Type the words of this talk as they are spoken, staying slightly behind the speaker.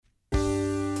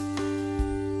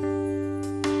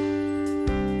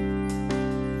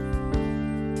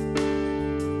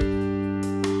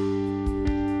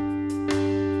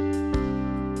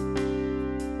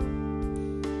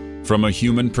From a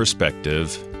human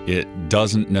perspective, it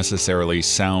doesn't necessarily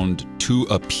sound too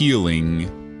appealing,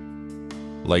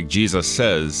 like Jesus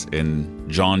says in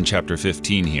John chapter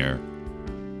 15 here.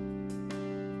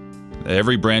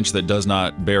 Every branch that does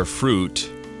not bear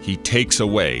fruit, he takes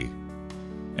away.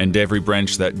 And every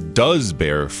branch that does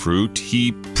bear fruit,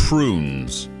 he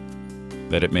prunes,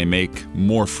 that it may make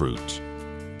more fruit.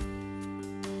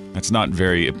 That's not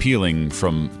very appealing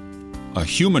from a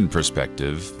human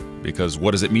perspective, because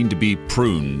what does it mean to be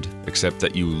pruned, except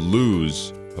that you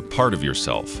lose a part of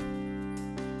yourself?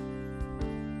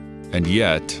 And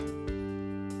yet,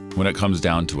 when it comes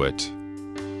down to it,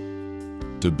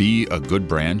 to be a good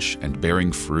branch and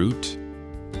bearing fruit,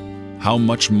 how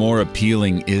much more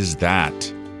appealing is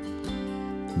that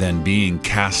than being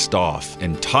cast off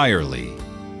entirely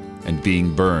and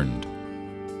being burned?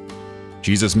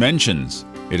 Jesus mentions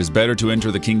it is better to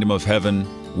enter the kingdom of heaven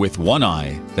with one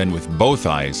eye than with both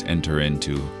eyes enter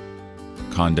into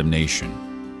condemnation.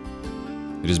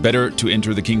 It is better to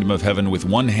enter the kingdom of heaven with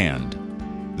one hand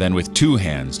than with two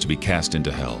hands to be cast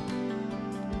into hell.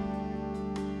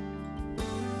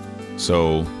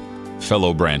 So,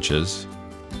 fellow branches,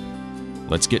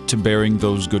 let's get to bearing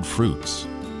those good fruits,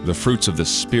 the fruits of the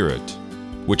Spirit,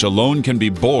 which alone can be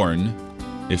borne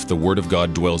if the Word of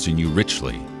God dwells in you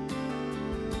richly.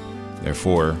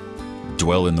 Therefore,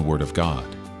 dwell in the Word of God.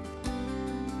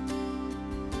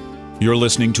 You're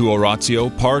listening to Oratio,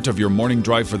 part of your morning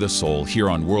drive for the soul, here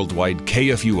on Worldwide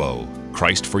KFUO.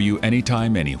 Christ for you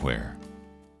anytime, anywhere.